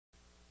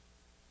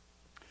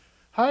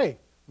Hi,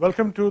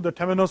 welcome to the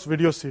Temenos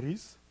video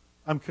series.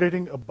 I'm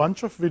creating a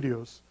bunch of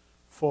videos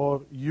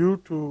for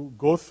you to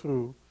go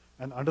through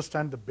and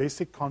understand the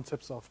basic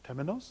concepts of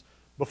Temenos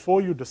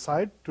before you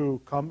decide to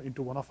come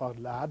into one of our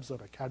labs or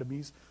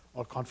academies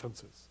or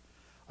conferences.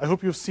 I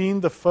hope you've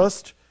seen the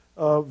first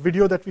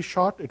video that we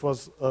shot. It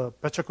was a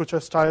Pecha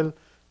style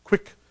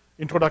quick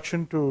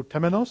introduction to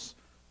Temenos.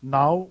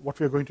 Now what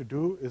we're going to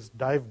do is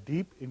dive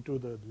deep into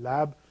the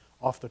lab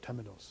of the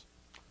Temenos.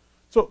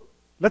 So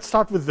let's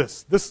start with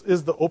this. This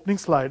is the opening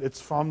slide.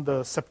 It's from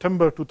the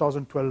September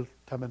 2012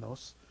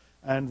 Temenos.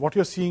 And what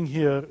you're seeing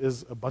here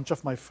is a bunch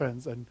of my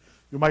friends, and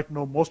you might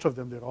know most of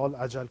them. They're all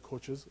agile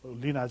coaches, or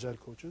lean agile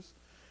coaches.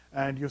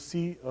 And you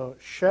see a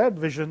shared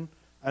vision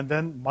and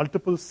then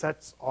multiple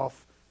sets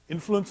of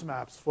influence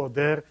maps for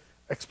their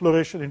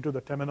exploration into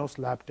the Temenos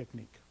lab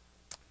technique.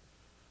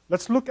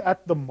 Let's look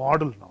at the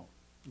model now.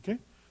 Okay?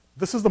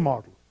 This is the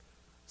model.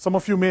 Some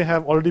of you may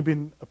have already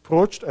been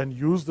approached and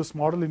used this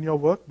model in your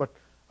work, but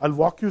I'll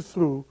walk you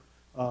through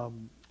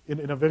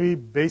in a very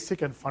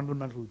basic and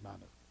fundamental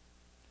manner.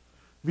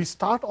 We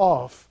start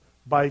off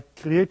by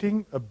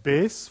creating a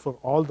base for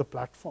all the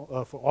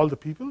for all the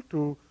people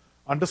to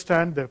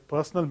understand their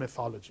personal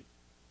mythology.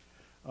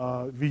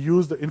 We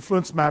use the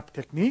influence map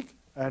technique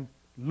and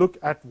look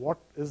at what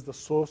is the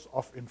source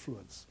of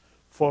influence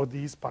for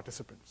these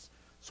participants.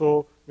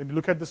 So when you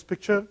look at this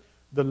picture,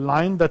 the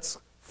line that's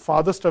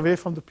farthest away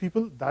from the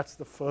people, that's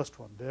the first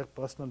one, their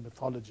personal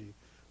mythology,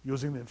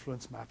 using the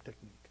influence map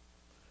technique.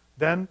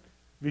 Then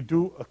we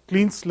do a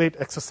clean slate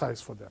exercise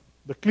for them.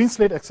 The clean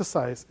slate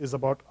exercise is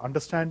about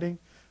understanding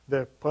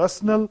their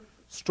personal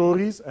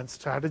stories and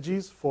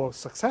strategies for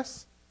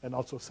success and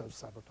also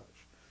self-sabotage.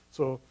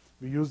 So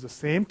we use the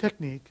same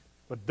technique,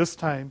 but this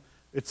time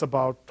it's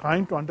about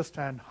trying to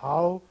understand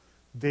how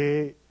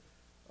they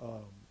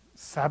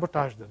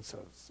sabotage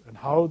themselves and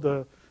how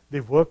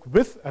they work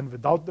with and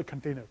without the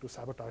container to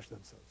sabotage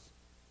themselves.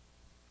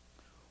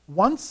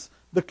 Once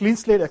the clean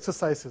slate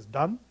exercise is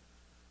done,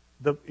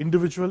 the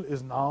individual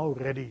is now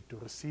ready to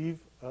receive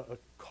a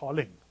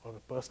calling or a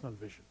personal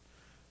vision.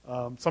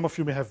 Some of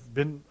you may have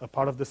been a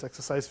part of this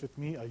exercise with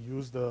me. I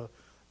use the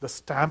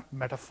stamp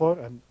metaphor,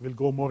 and we'll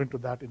go more into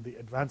that in the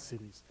advanced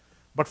series.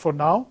 But for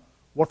now,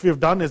 what we've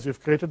done is we've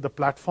created the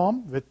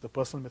platform with the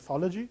personal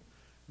mythology.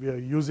 We are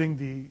using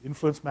the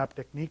influence map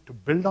technique to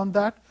build on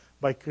that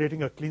by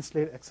creating a clean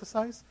slate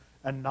exercise,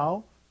 and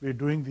now we're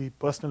doing the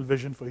personal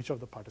vision for each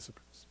of the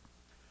participants.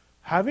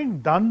 Having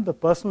done the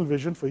personal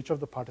vision for each of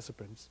the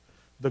participants,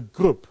 the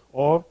group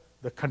or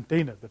the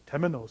container, the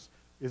Temenos,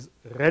 is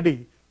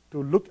ready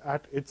to look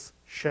at its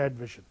shared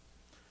vision.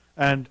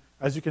 And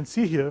as you can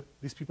see here,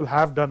 these people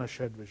have done a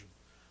shared vision.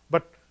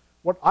 But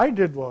what I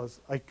did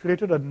was I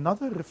created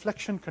another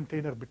reflection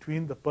container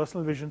between the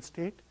personal vision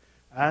state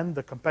and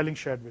the compelling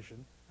shared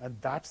vision, and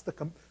that's the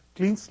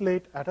clean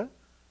slate at a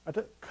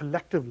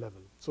collective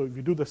level. So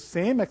we do the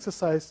same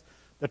exercise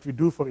that we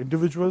do for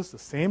individuals, the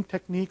same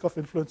technique of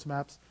influence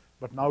maps,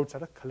 but now it's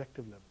at a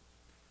collective level.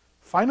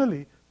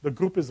 Finally, the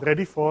group is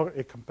ready for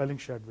a compelling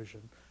shared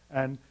vision,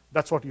 and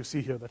that's what you see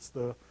here. That's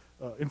the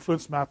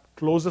influence map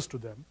closest to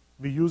them.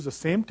 We use the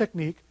same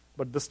technique,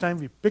 but this time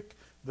we pick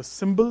the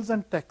symbols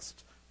and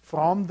text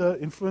from the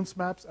influence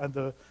maps and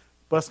the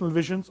personal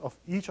visions of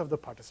each of the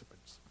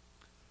participants.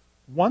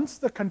 Once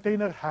the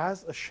container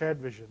has a shared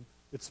vision,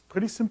 it's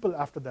pretty simple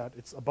after that.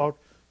 It's about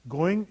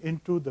going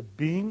into the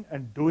being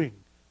and doing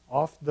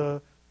of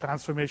the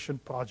transformation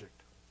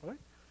project. Right?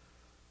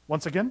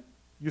 Once again,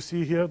 you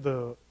see here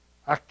the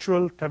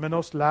actual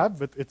Temenos lab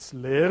with its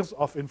layers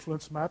of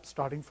influence maps,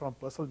 starting from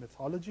personal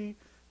mythology,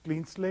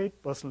 clean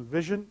slate, personal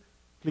vision,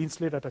 clean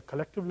slate at a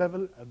collective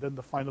level, and then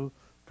the final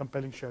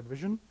compelling shared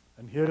vision.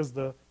 And here is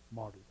the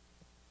model.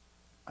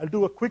 I'll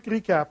do a quick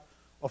recap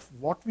of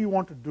what we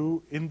want to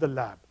do in the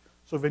lab.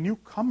 So when you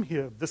come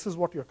here, this is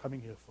what you're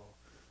coming here for.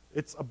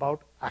 It's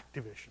about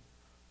activation.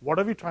 What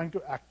are we trying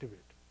to activate?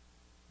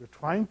 We're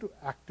trying to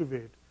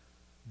activate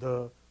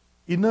the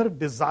inner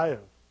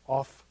desire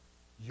of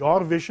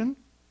your vision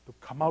to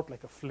come out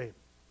like a flame.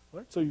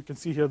 Right? So you can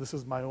see here, this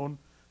is my own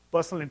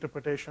personal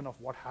interpretation of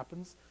what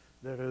happens.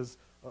 There is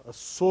a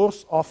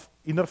source of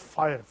inner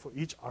fire for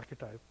each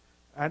archetype,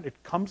 and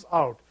it comes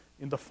out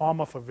in the form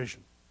of a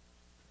vision.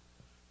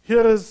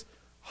 Here is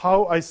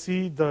how I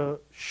see the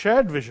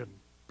shared vision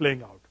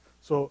playing out.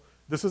 So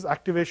this is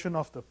activation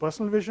of the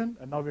personal vision,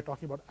 and now we're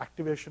talking about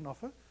activation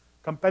of a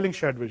compelling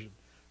shared vision.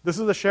 This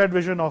is a shared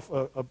vision of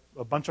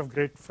a bunch of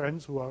great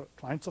friends who are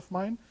clients of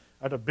mine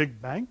at a big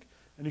bank,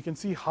 and you can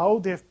see how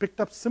they have picked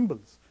up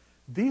symbols.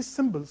 These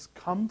symbols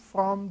come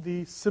from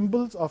the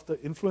symbols of the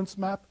influence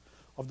map,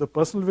 of the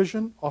personal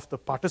vision, of the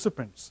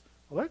participants.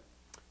 All right?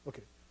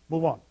 Okay,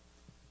 move on.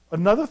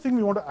 Another thing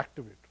we want to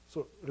activate.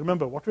 So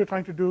remember, what we're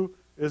trying to do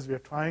is we're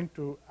trying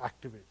to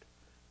activate.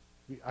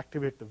 We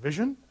activate the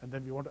vision, and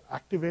then we want to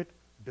activate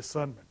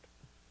discernment.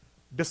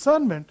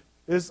 Discernment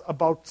is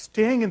about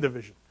staying in the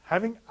vision.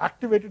 Having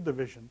activated the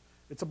vision,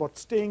 it's about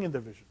staying in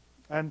the vision.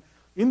 And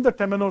in the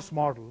Temenos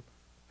model,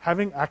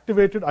 having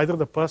activated either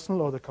the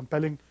personal or the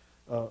compelling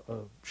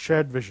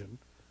shared vision,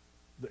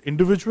 The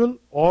individual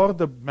or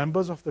the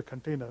members of the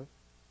container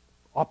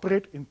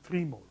operate in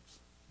three modes.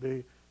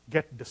 They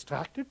get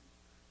distracted,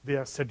 they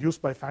are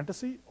seduced by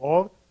fantasy,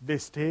 or they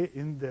stay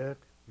in their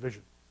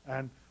vision.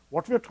 And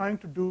what we're trying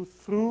to do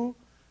through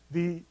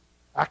the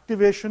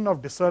activation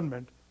of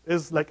discernment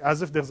is like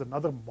as if there's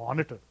another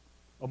monitor,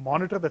 a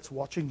monitor that's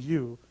watching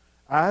you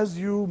as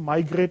you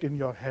migrate in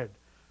your head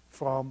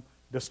from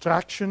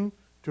distraction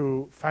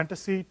to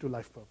fantasy to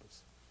life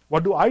purpose.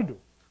 What do I do?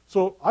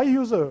 So I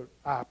use an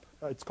app,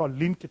 it's called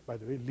LeanKit, by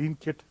the way,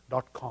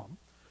 leankit.com.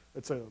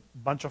 It's a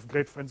bunch of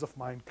great friends of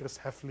mine, Chris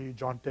Heffley,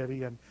 John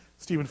Terry, and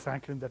Stephen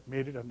Franklin that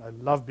made it, and I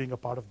love being a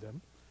part of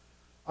them.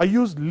 I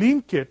use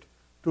LeanKit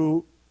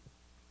to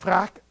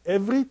track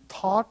every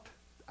thought,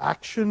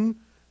 action,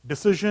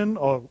 decision,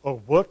 or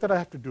work that I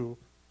have to do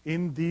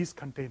in these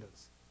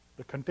containers.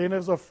 The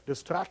containers of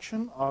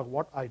distraction are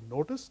what I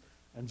notice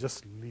and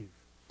just leave.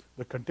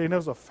 The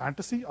containers of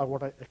fantasy are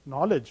what I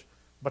acknowledge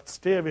but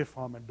stay away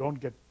from and don't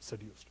get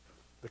seduced.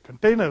 The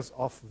containers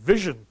of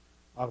vision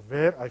are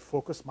where I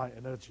focus my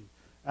energy.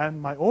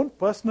 And my own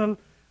personal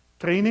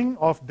training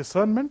of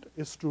discernment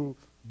is to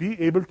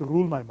be able to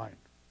rule my mind.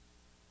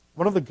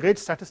 One of the great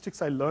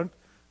statistics I learned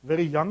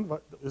very young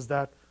is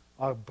that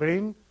our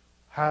brain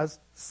has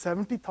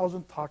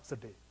 70,000 thoughts a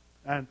day.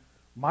 And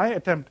my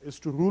attempt is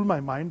to rule my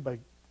mind by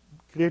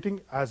creating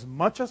as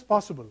much as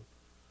possible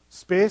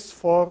space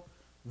for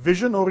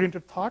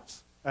vision-oriented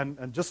thoughts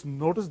and just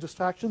notice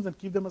distractions and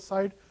keep them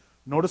aside,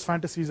 notice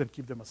fantasies and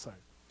keep them aside.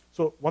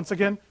 So once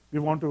again, we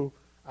want to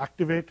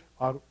activate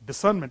our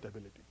discernment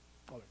ability.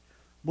 All right.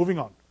 Moving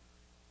on.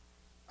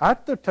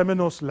 At the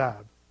Temenos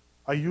lab,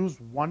 I use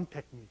one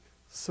technique,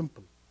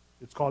 simple.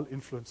 It's called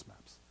influence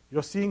maps.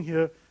 You're seeing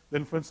here the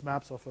influence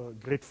maps of a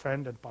great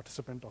friend and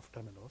participant of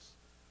Temenos.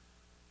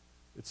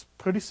 It's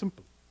pretty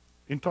simple.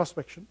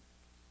 Introspection,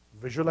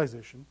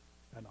 visualization,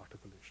 and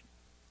articulation.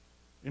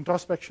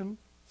 Introspection,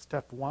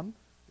 step one,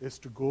 is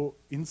to go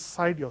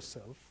inside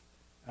yourself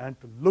and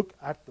to look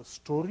at the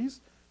stories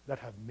that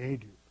have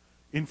made you.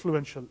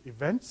 Influential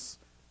events,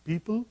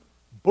 people,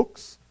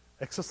 books,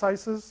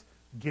 exercises,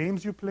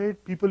 games you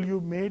played, people you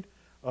made,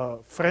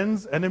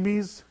 friends,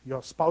 enemies,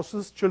 your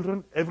spouses,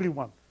 children,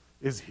 everyone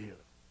is here.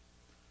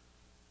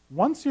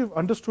 Once you've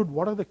understood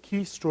what are the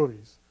key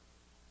stories,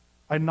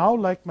 I now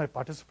like my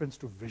participants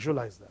to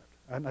visualize that.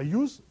 And I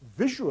use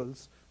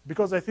visuals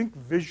because I think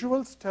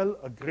visuals tell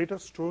a greater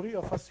story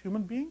of us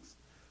human beings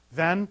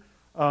than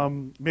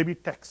maybe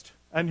text.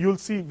 And you'll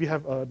see we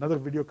have another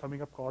video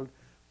coming up called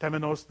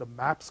Temenos, the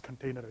maps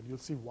container, and you'll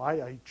see why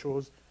I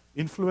chose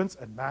influence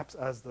and maps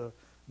as the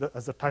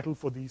title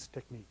for these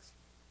techniques.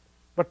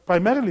 But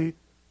primarily,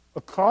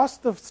 across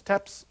the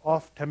steps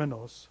of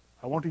Temenos,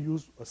 I want to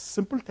use a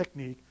simple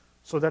technique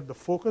so that the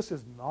focus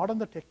is not on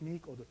the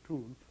technique or the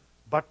tool,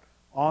 but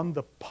on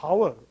the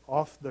power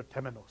of the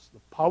Temenos, the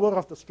power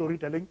of the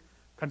storytelling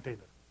container.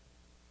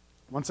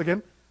 Once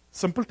again,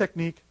 simple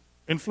technique,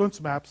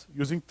 influence maps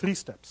using 3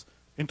 steps: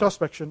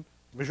 introspection,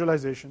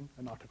 visualization,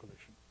 and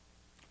articulation.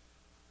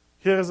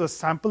 Here is a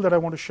sample that I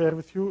want to share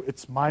with you.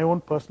 It's my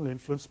own personal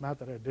influence map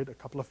that I did a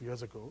couple of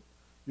years ago.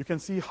 You can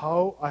see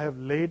how I have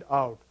laid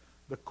out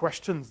the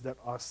questions that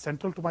are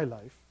central to my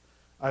life.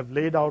 I've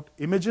laid out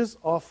images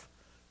of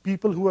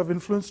people who have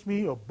influenced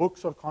me, or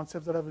books or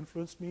concepts that have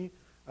influenced me.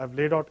 I've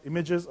laid out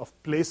images of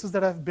places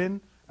that I've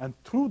been, and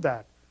through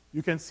that,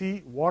 you can see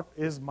what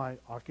is my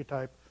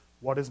archetype,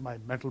 what is my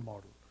mental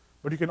model.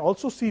 But you can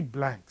also see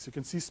blanks. You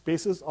can see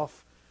spaces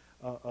of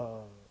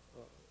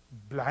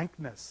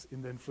blankness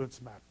in the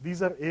influence map.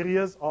 These are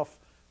areas of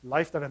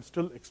life that I'm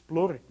still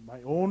exploring.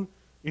 My own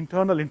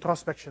internal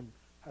introspection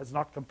is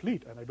not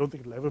complete, and I don't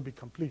think it'll ever be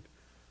complete.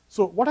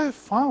 So what I've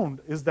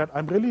found is that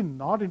I'm really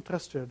not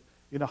interested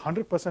in a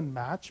 100%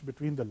 match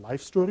between the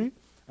life story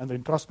and the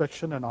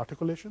introspection and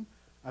articulation.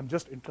 I'm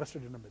just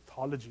interested in a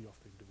mythology of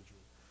the individual.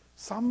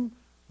 Some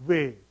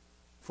way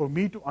for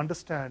me to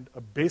understand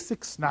a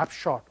basic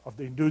snapshot of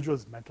the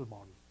individual's mental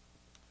model.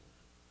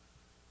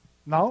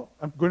 Now,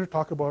 I'm going to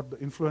talk about the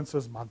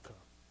influencer's mantra.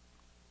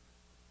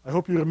 I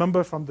hope you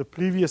remember from the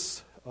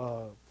previous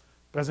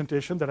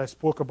presentation that I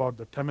spoke about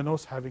the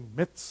Temenos having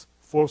myths,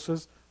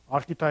 forces,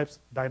 archetypes,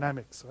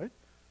 dynamics, right?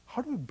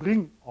 How do we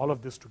bring all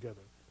of this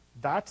together?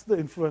 That's the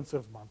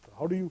influencer's mantra.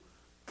 How do you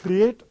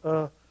create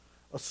a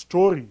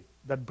story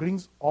that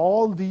brings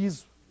all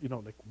these,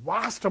 like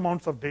vast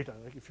amounts of data?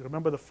 Like if you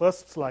remember the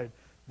first slide,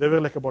 there were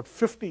like about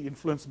 50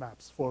 influence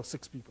maps for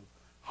 6 people.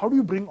 How do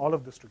you bring all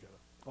of this together?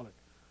 All right.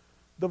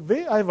 The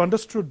way I've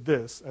understood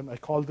this, and I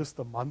call this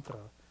the mantra,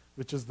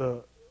 which is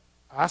the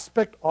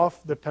aspect of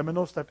the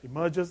Temenos that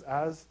emerges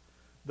as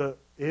the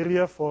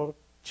area for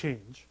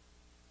change,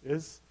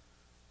 is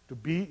to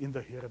be in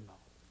the here and now.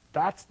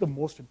 That's the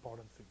most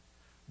important thing.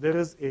 There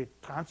is a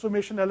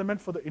transformation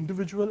element for the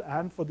individual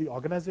and for the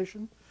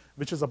organization,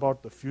 which is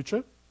about the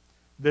future.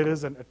 There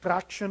is an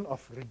attraction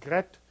of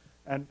regret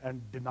and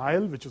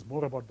denial, which is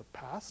more about the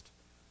past.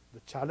 The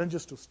challenge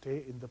is to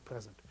stay in the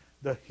present.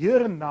 The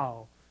here and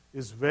now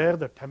is where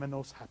the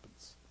Temenos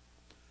happens.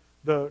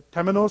 The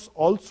Temenos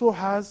also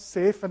has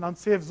safe and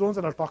unsafe zones,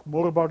 and I'll talk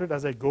more about it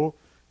as I go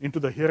into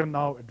the Here and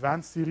Now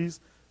Advanced Series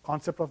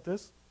concept of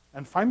this.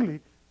 And finally,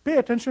 pay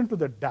attention to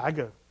the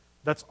dagger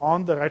that's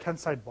on the right-hand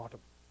side bottom.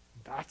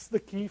 That's the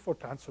key for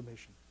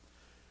transformation.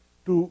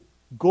 To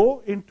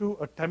go into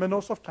a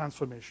Temenos of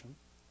transformation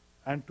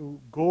and to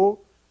go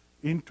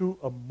into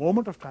a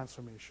moment of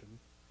transformation,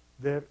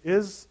 there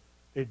is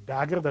a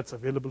dagger that's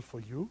available for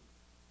you.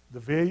 The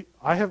way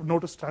I have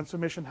noticed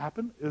transformation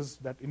happen is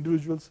that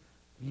individuals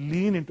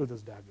lean into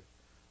this dagger.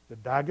 The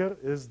dagger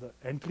is the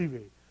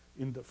entryway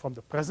from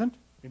the present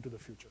into the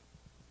future.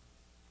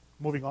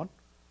 Moving on.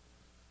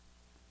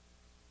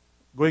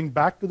 Going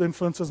back to the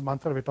influencers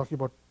mantra, we're talking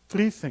about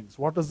three things.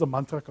 What does the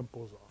mantra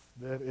compose of?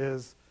 There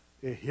is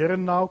a here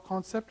and now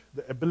concept,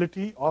 the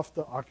ability of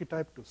the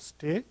archetype to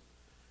stay,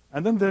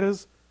 and then there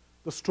is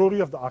the story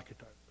of the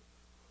archetype.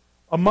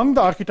 Among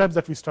the archetypes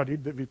that we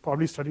studied, we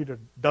probably studied a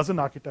dozen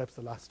archetypes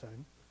the last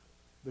time,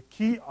 the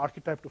key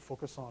archetype to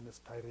focus on is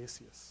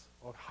Tiresias,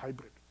 or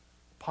hybrid.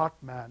 Part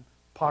man,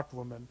 part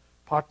woman,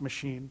 part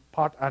machine,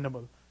 part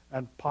animal,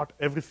 and part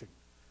everything.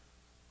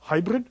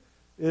 Hybrid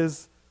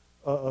is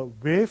a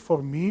way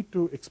for me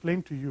to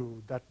explain to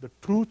you that the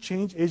true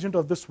change agent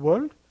of this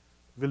world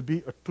will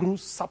be a true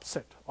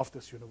subset of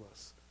this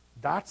universe.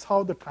 That's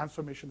how the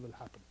transformation will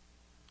happen.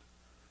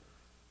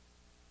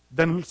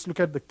 Then let's look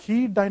at the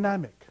key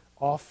dynamic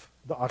of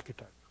the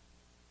archetype.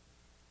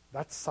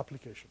 That's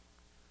supplication.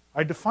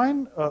 I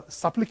define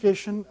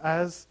supplication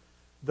as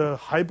the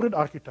hybrid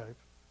archetype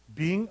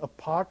being a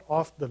part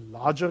of the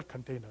larger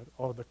container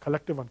or the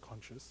collective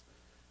unconscious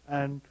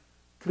and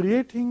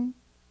creating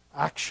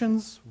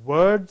actions,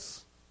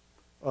 words,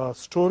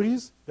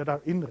 stories that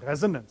are in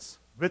resonance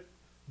with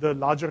the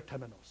larger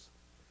Temenos.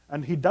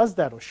 And he does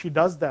that, or she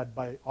does that,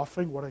 by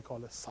offering what I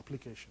call a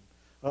supplication,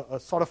 a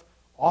sort of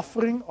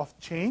offering of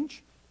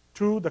change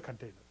to the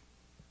container.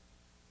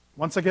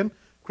 Once again,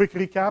 quick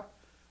recap.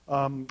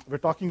 We're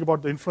talking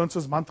about the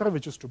influencers mantra,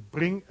 which is to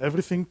bring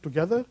everything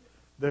together.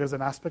 There is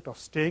an aspect of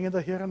staying in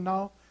the here and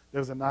now.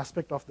 There's an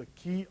aspect of the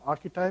key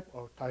archetype,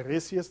 or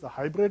Tiresias, the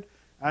hybrid,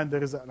 and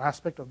there is an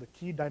aspect of the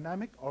key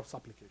dynamic, or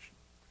supplication.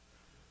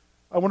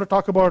 I want to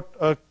talk about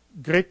a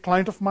great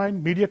client of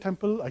mine, Media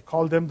Temple. I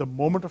call them the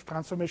moment of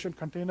transformation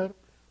container.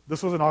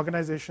 This was an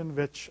organization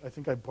which I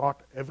think I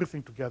brought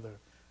everything together.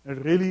 And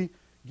it really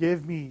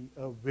gave me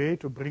a way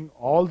to bring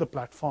all the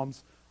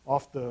platforms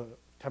of the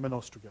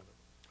Temenos together.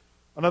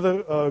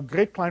 Another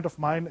great client of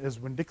mine is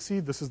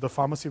Winn-Dixie. This is the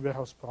Pharmacy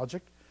Warehouse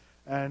project.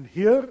 And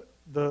here,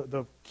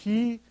 the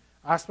key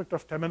aspect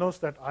of Temenos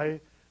that I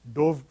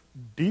dove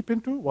deep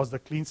into was the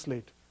clean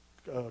slate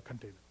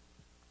container.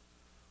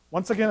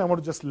 Once again, I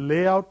want to just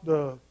lay out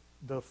the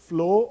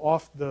flow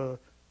of the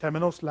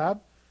Temenos lab.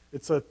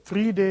 It's a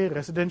 3-day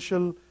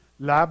residential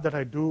lab that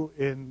I do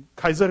in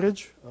Kaiser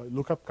Ridge.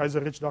 Look up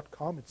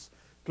kaiserridge.com. It's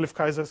Cliff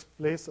Kaiser's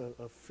place,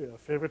 a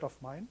favorite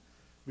of mine.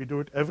 We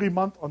do it every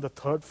month on the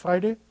 3rd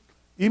Friday.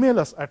 Email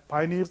us at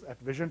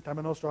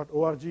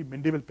pioneers@visiontemenos.org.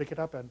 Mindy will pick it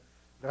up and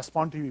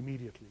respond to you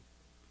immediately.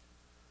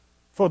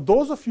 For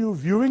those of you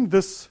viewing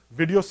this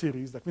video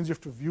series, that means you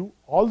have to view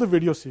all the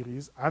video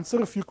series, answer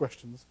a few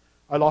questions.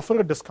 I'll offer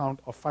a discount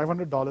of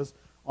 $500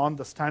 on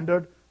the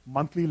standard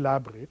monthly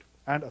lab rate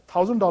and a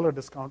 $1,000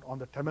 discount on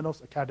the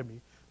Temenos Academy,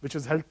 which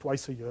is held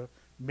twice a year,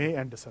 May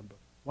and December.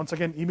 Once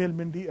again, email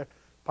Mindy at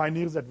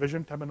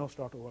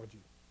pioneers@visiontemenos.org.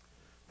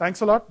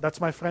 Thanks a lot.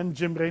 That's my friend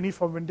Jim Rainey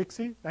from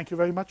Winn-Dixie. Thank you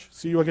very much.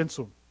 See you again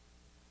soon.